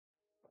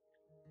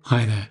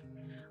Hi there.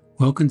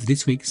 Welcome to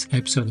this week's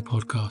episode of the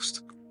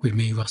podcast with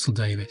me, Russell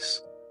Davis.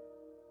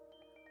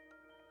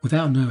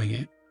 Without knowing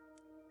it,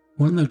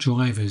 one of the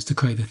drivers to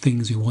create the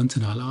things we want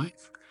in our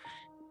life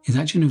is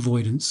actually an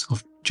avoidance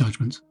of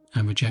judgment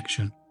and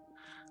rejection.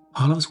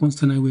 Part of us wants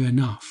to know we're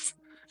enough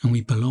and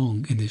we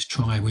belong in this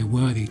tribe, we're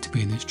worthy to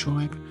be in this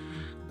tribe.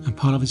 And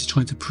part of us is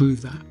trying to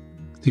prove that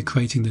through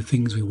creating the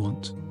things we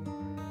want.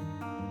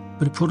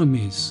 But the problem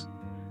is,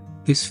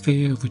 this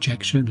fear of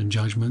rejection and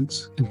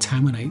judgment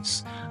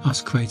contaminates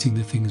us creating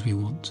the things we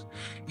want.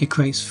 It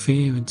creates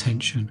fear and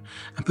tension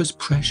and puts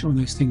pressure on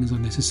those things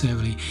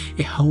unnecessarily.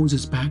 It holds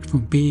us back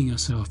from being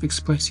ourselves,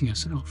 expressing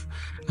ourselves,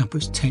 and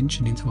puts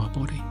tension into our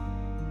body.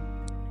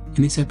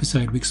 In this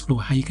episode, we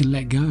explore how you can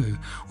let go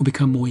or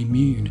become more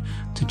immune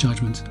to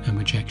judgment and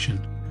rejection,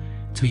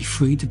 to be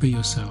free to be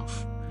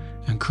yourself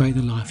and create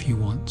the life you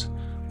want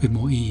with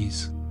more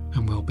ease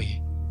and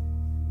well-being.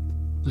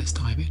 Let's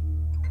dive in.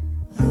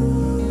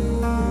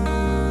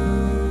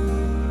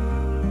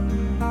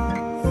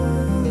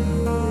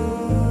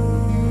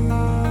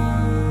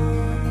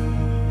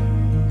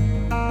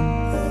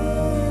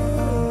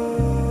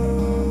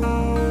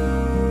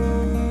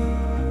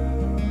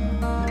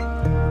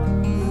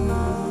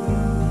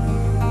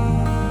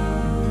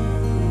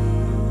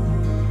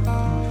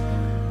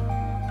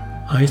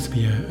 I used to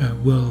be a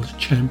world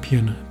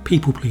champion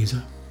people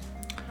pleaser.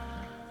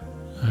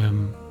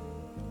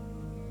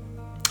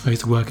 I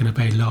used to work in a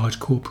very large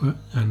corporate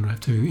and have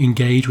to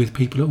engage with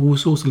people at all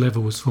sorts of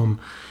levels, from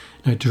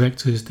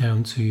directors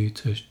down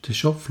to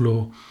shop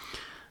floor.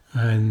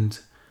 And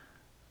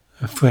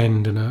a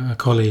friend and a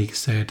colleague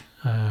said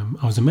I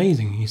was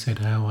amazing. He said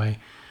how I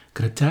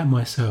could adapt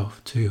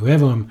myself to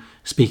whoever I'm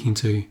speaking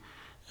to,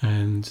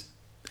 and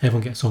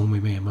everyone gets on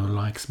with me, everyone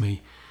likes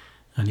me.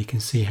 And you can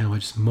see how I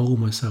just mould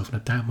myself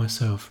and adapt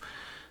myself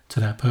to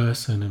that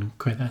person and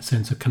create that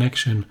sense of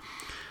connection.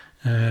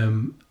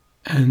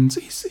 And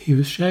he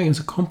was sharing it as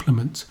a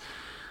compliment.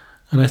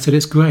 And I said,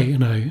 it's great,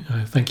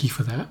 thank you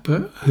for that.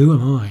 But who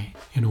am I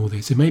in all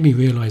this? It made me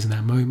realise in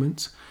that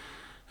moment,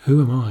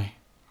 who am I?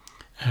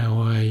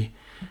 How I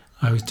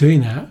was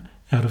doing that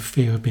out of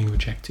fear of being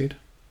rejected.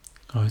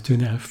 I was doing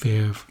that out of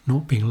fear of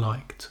not being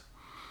liked.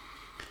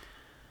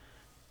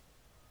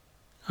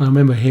 I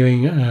remember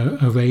hearing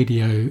a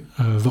radio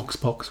vox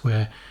box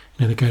where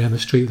they go down the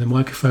street with a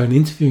microphone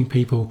interviewing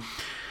people,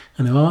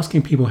 and they're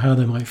asking people how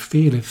they might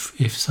feel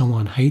if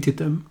someone hated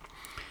them,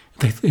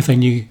 if they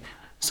knew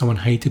someone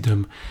hated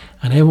them,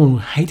 and everyone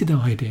hated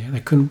that idea.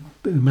 They couldn't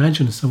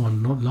imagine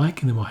someone not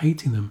liking them or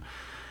hating them.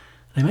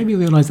 They made me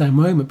realise that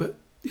moment, but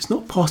it's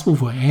not possible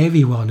for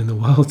everyone in the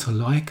world to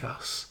like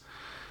us.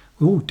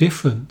 We're all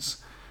different,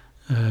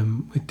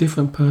 with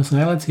different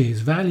personalities,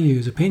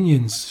 values,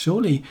 opinions.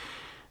 Surely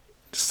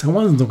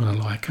someone's not going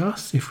to like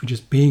us if we're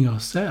just being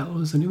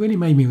ourselves. And it really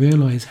made me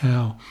realise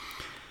how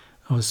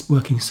I was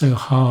working so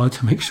hard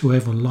to make sure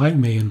everyone liked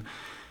me, and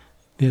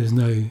there's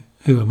no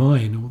who am I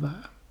and all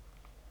that.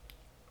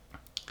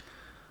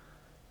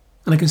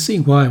 And I can see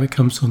why it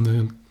comes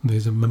from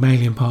there's a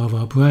mammalian part of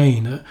our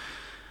brain.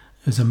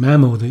 As a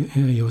mammal,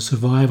 your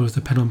survival is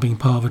dependent on being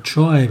part of a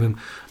tribe and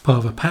part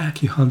of a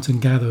pack. You hunt and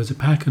gather as a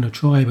pack and a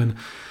tribe, and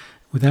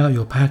without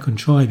your pack and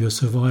tribe, your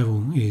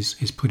survival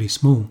is pretty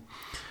small.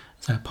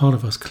 So part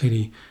of us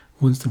clearly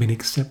wants to be an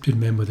accepted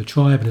member of the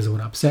tribe and doesn't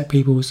want to upset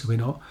people, so we're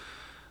not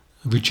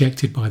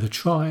rejected by the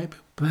tribe.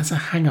 But that's a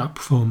hang-up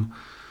from,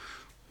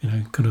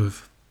 kind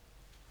of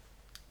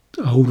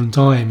olden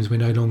times. We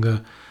no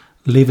longer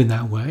live in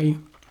that way.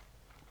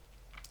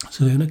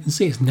 So I can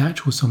see it's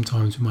natural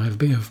sometimes we might have a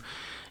bit of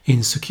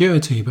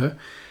insecurity, but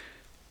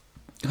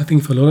I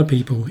think for a lot of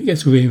people it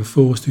gets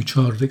reinforced through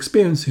childhood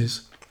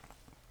experiences.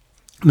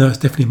 No, it's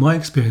definitely my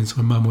experience.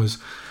 My mum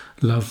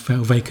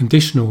felt very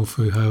conditional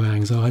through her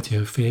anxiety,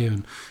 her fear,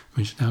 and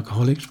when she's an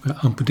alcoholic, she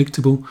felt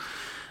unpredictable.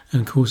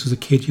 And of course, as a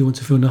kid, you want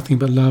to feel nothing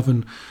but love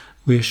and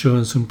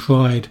reassurance and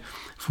pride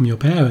from your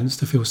parents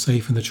to feel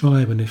safe in the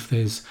tribe. And if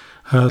there's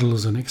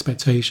hurdles and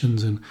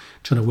expectations and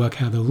trying to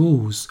work out the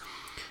rules,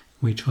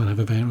 we try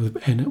and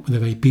end up with a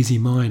very busy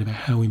mind about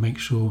how we make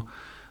sure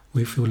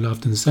we feel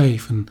loved and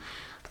safe. And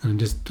it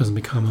just doesn't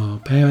become our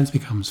parents, it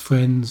becomes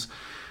friends,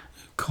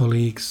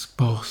 colleagues,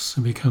 boss,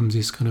 and becomes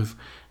this kind of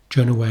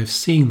general way of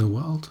seeing the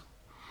world.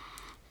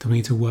 That we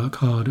need to work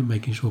hard at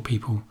making sure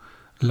people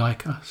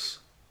like us.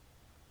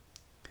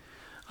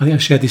 I think I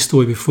shared this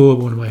story before.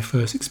 One of my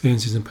first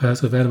experiences in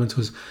personal development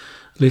was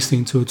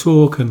listening to a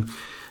talk, and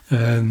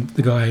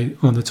the guy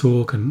on the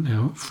talk,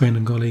 and friend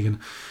and colleague,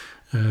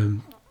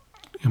 and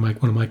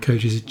one of my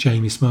coaches,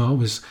 Jamie Smart,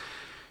 was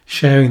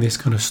sharing this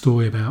kind of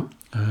story about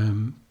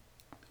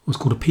what's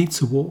called a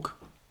pizza walk.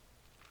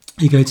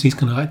 You go to these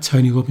kind of like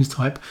Tony Robbins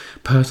type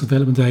personal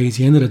development days. At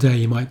the end of the day,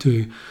 you might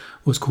do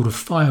what's called a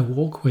fire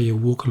walk, where you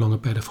walk along a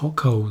bed of hot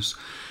coals.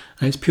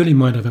 And it's purely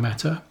mind over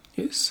matter.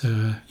 It's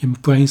your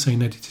brain saying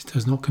that it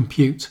does not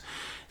compute.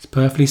 It's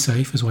perfectly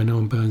safe, as why no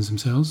one burns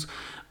themselves,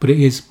 but it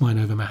is mind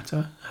over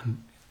matter.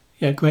 And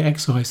great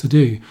exercise to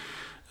do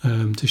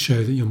to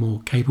show that you're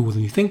more capable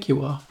than you think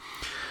you are.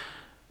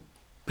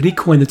 But he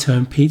coined the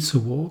term pizza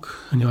walk,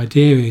 and the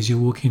idea is you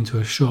walk into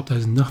a shop that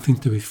has nothing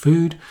to do with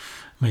food,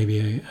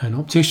 maybe an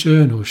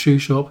optician or a shoe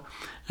shop,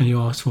 and you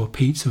ask for a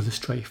pizza with a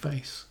straight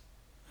face.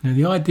 Now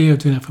the idea of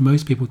doing that for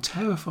most people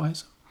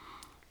terrifies them,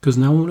 because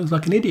no one looks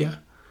like an idiot.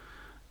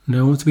 No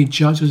one wants to be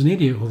judged as an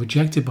idiot or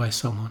rejected by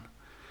someone,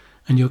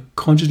 and you're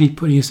consciously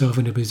putting yourself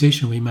in a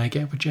position where you may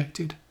get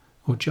rejected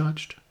or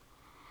judged.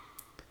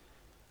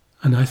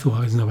 And I thought,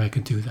 there's no way I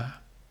could do that.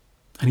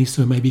 And he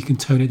said, maybe you can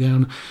tone it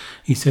down.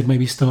 He said,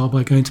 maybe start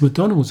by going to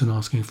McDonald's and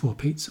asking for a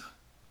pizza.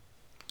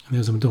 And there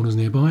was a McDonald's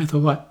nearby. I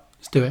thought, right,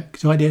 let's do it.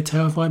 Because the idea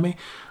terrified me.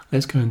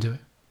 Let's go and do it.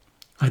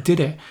 I did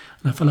it,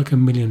 and I felt like $1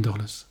 million.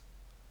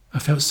 I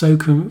felt so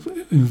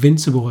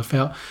invincible. I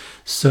felt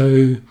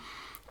so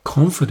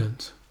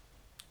confident.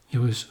 It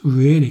was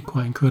really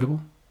quite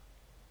incredible.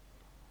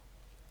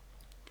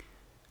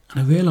 And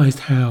I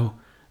realised how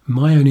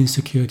my own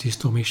insecurities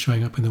stopped me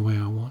showing up in the way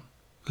I want,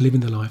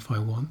 living the life I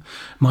want.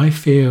 My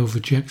fear of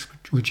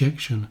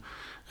rejection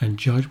and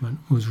judgment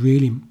was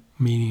really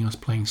meaning I was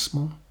playing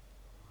small.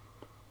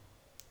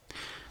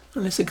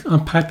 And let's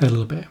unpack that a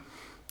little bit.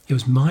 It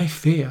was my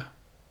fear.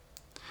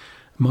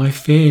 My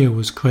fear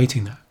was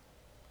creating that.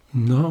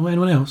 Not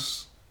anyone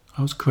else.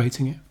 I was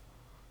creating it.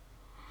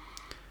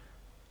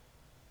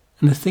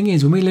 And the thing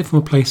is, when we live from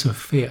a place of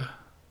fear,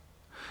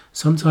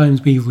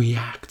 sometimes we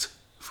react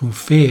from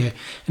fear,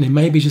 and it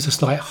may be just a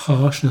slight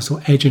harshness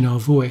or edge in our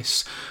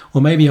voice,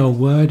 or maybe our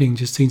wording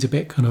just seems a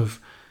bit kind of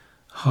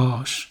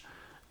harsh.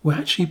 We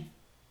actually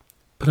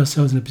put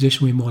ourselves in a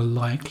position where we're more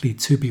likely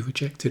to be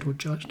rejected or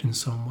judged in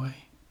some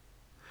way.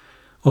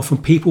 Or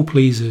from people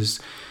pleasers,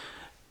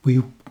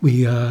 we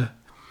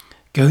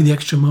go the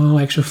extra mile,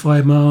 extra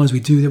 5 miles. We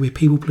do that. We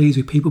people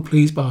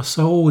please, but our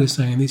soul is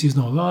saying this is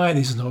not right.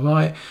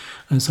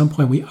 And at some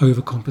point we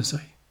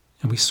overcompensate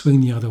and we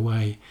swing the other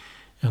way,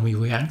 and we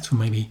react from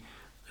maybe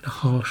the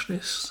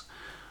harshness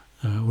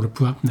or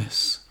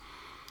abruptness.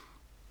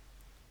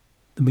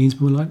 That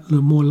means we're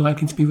more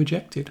likely to be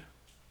rejected.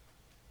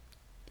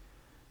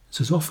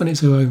 So as often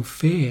it's our own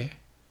fear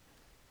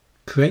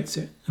creates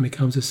it and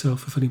becomes a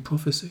self-fulfilling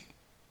prophecy.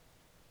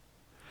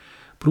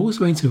 But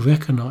also we need to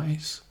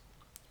recognise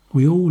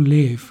we all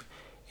live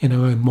in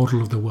our own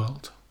model of the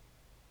world.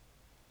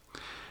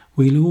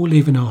 We all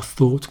live in our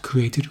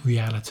thought-created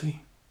reality.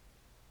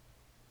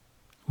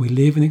 We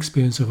live in the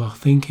experience of our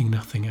thinking,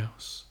 nothing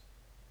else.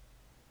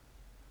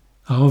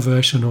 Our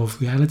version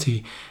of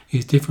reality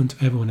is different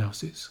to everyone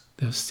else's.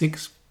 There are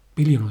 6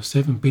 billion or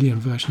 7 billion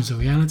versions of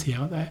reality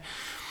out there.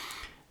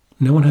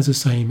 No one has the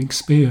same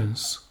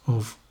experience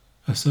of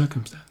a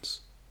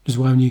circumstance. Which is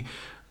why when you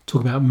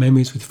talk about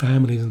memories with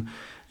families, and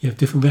you have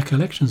different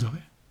recollections of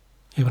it.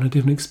 Everyone has a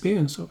different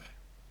experience of it.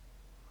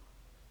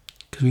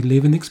 Because we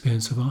live in the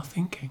experience of our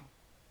thinking.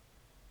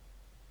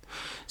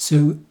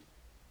 So,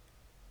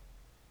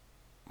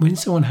 when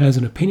someone has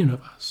an opinion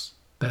of us,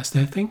 that's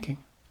their thinking.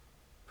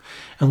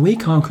 And we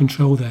can't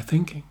control their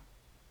thinking.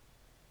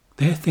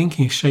 Their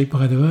thinking is shaped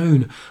by their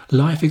own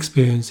life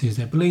experiences,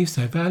 their beliefs,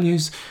 their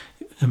values,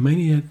 and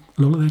mainly a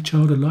lot of their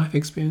childhood life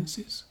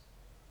experiences.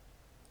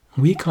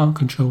 We can't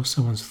control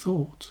someone's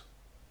thought.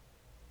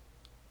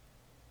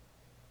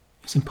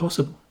 It's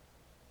impossible.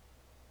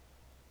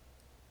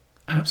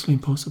 Absolutely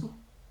impossible.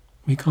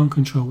 We can't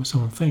control what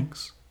someone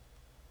thinks.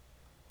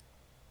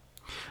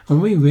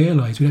 And we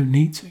realise we don't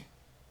need to.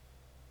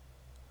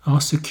 Our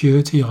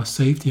security, our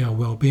safety, our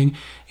well-being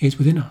is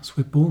within us.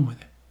 We're born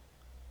with it.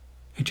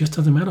 It just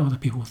doesn't matter what other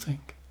people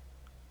think.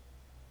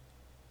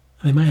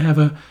 And they may have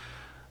a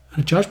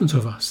judgment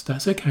of us.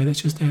 That's okay,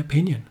 that's just their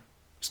opinion.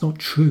 It's not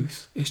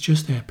truth, it's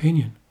just their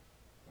opinion.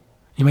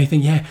 You may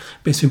think, yeah,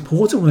 but it's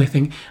important what they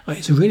think.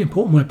 It's really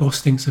important what my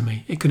boss thinks of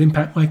me. It could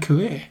impact my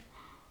career.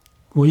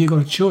 Well, you've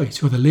got a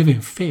choice. You either live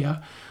in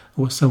fear of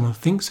what someone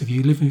thinks of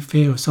you, live in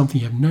fear of something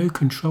you have no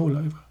control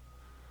over,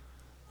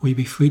 or you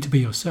be free to be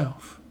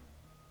yourself.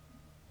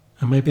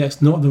 And maybe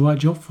that's not the right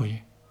job for you.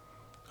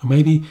 Or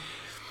maybe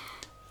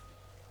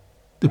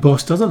the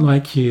boss doesn't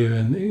like you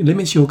and it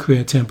limits your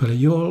career temporarily.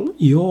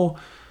 Your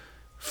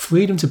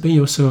freedom to be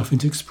yourself and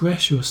to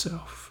express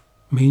yourself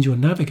means you'll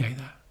navigate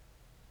that.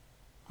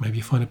 Maybe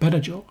you find a better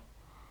job.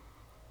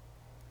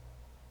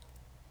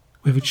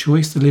 We have a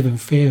choice to live in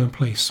fear and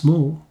play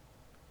small,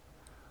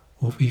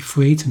 or be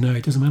free to know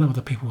it doesn't matter what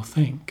other people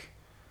think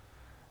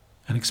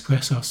and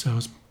express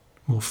ourselves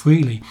more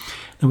freely.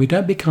 And we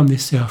don't become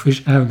this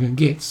selfish, arrogant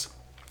gits.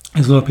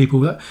 There's a lot of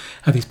people that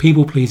have this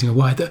people-pleasing or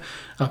why they're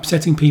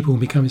upsetting people and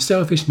becoming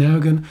selfish and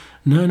arrogant.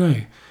 No.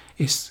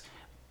 It's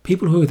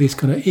people who are this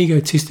kind of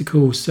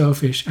egotistical,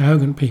 selfish,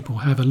 arrogant people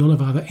have a lot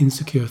of other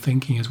insecure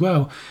thinking as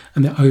well,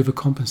 and they're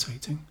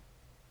overcompensating.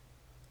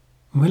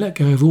 When we let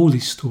go of all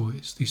these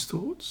stories, these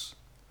thoughts,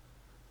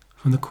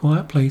 from the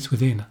quiet place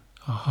within,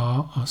 our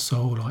heart, our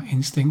soul, our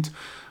instinct,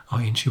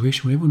 our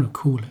intuition, whatever you want to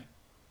call it,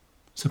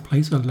 it's a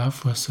place of love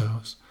for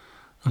ourselves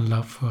and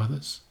love for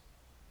others.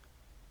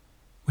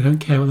 We don't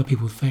care what other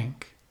people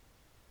think.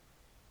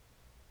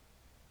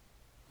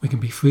 We can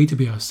be free to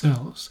be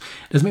ourselves.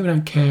 It doesn't mean we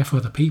don't care for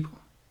other people.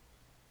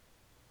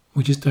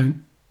 We just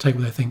don't take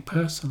what they think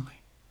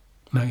personally.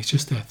 No, it's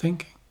just their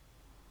thinking.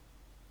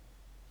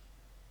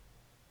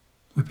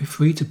 We're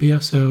free to be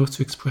ourselves,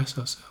 to express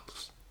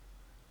ourselves.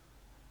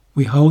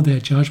 We hold their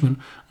judgment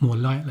more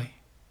lightly.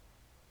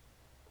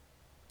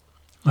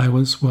 I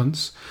once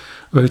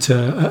wrote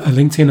a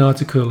LinkedIn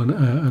article,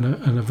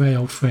 and a very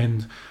old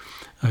friend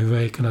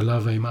I kind of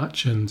love very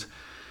much, and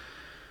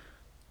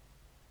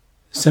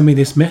sent me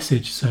this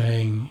message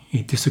saying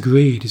he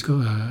disagreed. He's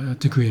got a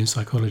degree in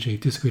psychology. He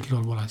disagreed a lot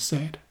with what I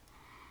said.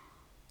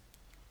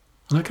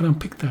 And I can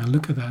unpick that and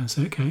look at that and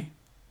say, okay,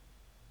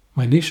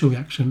 my initial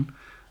reaction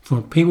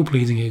from people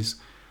pleasing is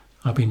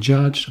I've been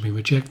judged, I've been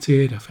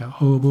rejected, I felt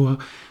horrible.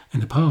 In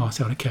the past,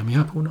 that would have kept me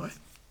up all night.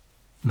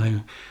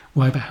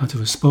 Worry about how to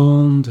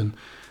respond and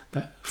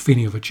that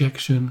feeling of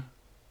rejection.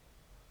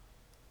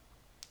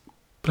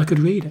 But I could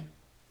read it.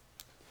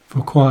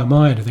 From a quiet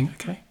mind, I think,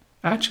 okay,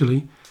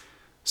 actually,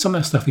 some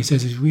of that stuff he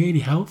says is really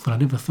helpful. I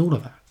never thought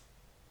of that.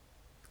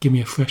 Give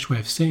me a fresh way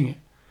of seeing it.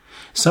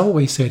 Some of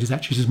what he said is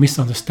actually just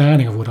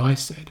misunderstanding of what I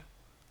said.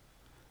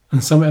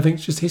 And some of it I think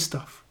is just his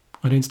stuff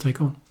I need to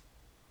take on.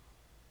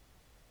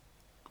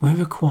 We have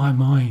a quiet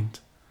mind,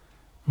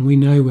 and we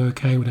know we're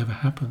okay whatever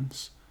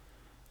happens.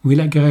 When we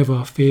let go of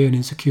our fear and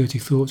insecurity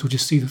thoughts, or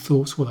just see the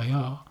thoughts what they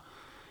are,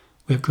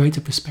 we have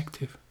greater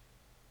perspective.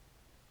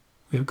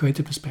 We have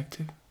greater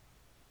perspective.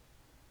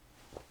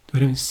 We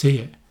don't see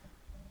it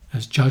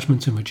as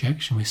judgment and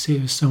rejection. We see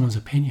it as someone's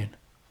opinion,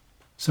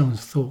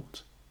 someone's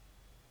thought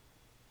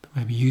that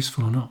may be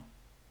useful or not.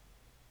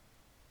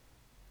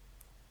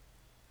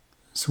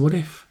 So what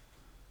if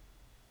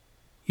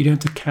you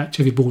don't have to catch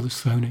every ball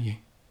that's thrown at you?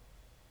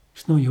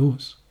 It's not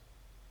yours.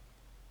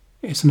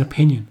 It's an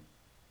opinion.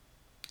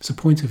 It's a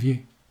point of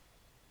view.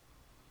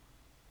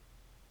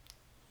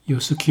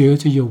 Your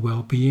security, your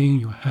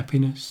well-being, your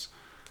happiness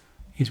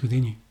is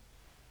within you.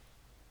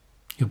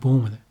 You're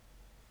born with it.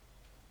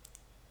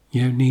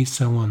 You don't need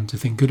someone to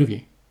think good of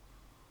you.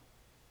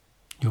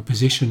 Your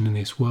position in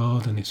this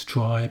world and this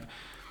tribe,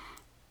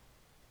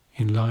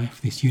 in life,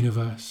 this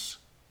universe,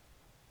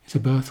 is a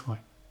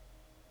birthright.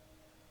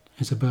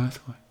 It's a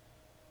birthright.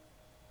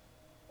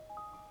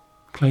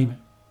 Claim it.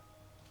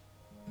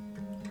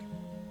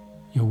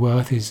 Your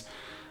worth is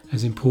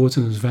as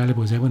important, as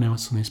valuable as everyone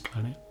else on this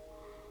planet.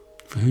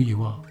 For who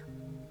you are.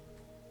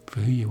 For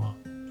who you are.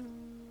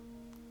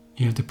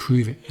 You have to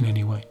prove it in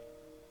any way.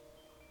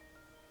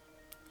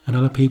 And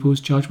other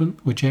people's judgment,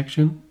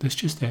 rejection, that's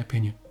just their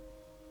opinion.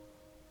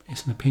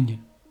 It's an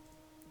opinion,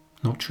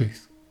 not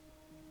truth.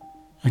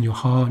 And your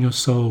heart and your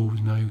soul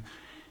know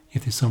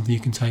if there's something you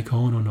can take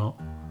on or not.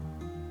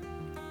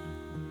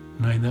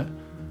 Knowing that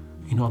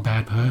you're not a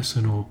bad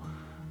person or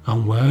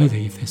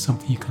unworthy, if there's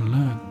something you can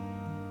learn.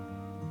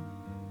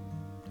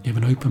 You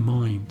have an open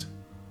mind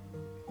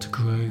to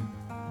grow.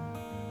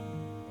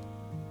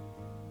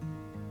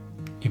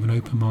 You have an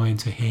open mind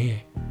to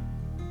hear.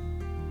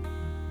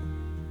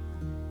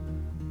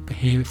 But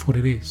hear it for what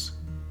it is,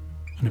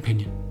 an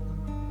opinion.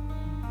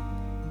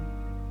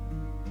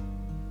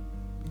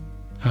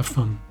 Have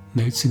fun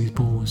noticing these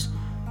balls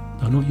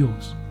that are not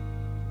yours.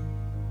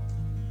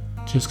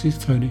 Just because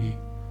it's thrown at you,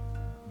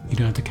 you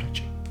don't have to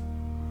catch it.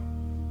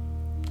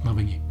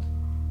 Loving you.